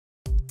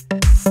Here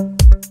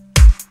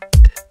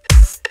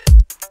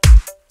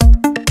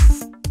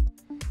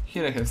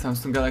I have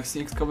Samsung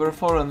Galaxy Xcover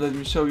 4 and let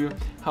me show you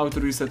how to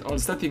reset all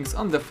settings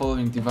on the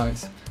following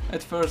device.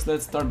 At first,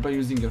 let's start by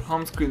using your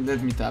home screen.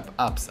 Let me tap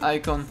apps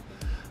icon.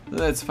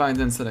 Let's find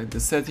and select the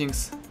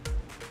settings.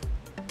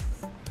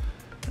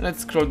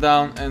 Let's scroll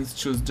down and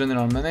choose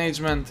general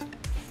management.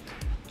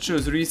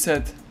 Choose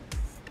reset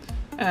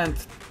and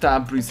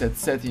tap reset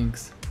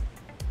settings.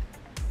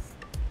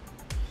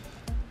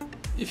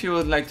 If you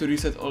would like to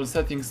reset all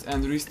settings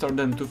and restore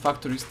them to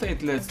factory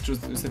state, let's choose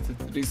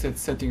reset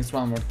settings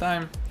one more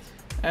time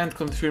and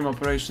confirm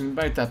operation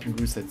by tapping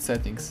reset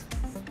settings.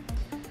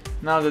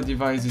 Now the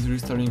device is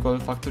restoring all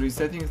factory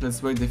settings.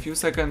 Let's wait a few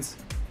seconds.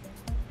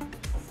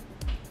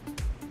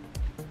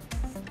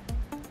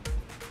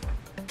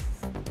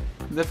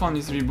 The phone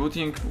is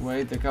rebooting.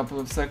 Wait a couple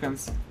of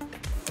seconds.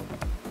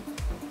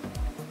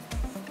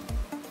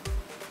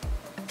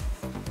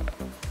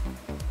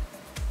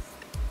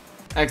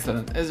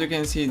 Excellent, as you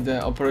can see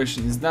the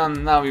operation is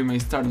done. Now you may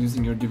start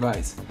using your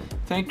device.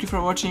 Thank you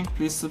for watching,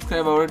 please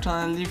subscribe our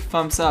channel and leave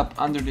thumbs up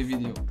under the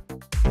video.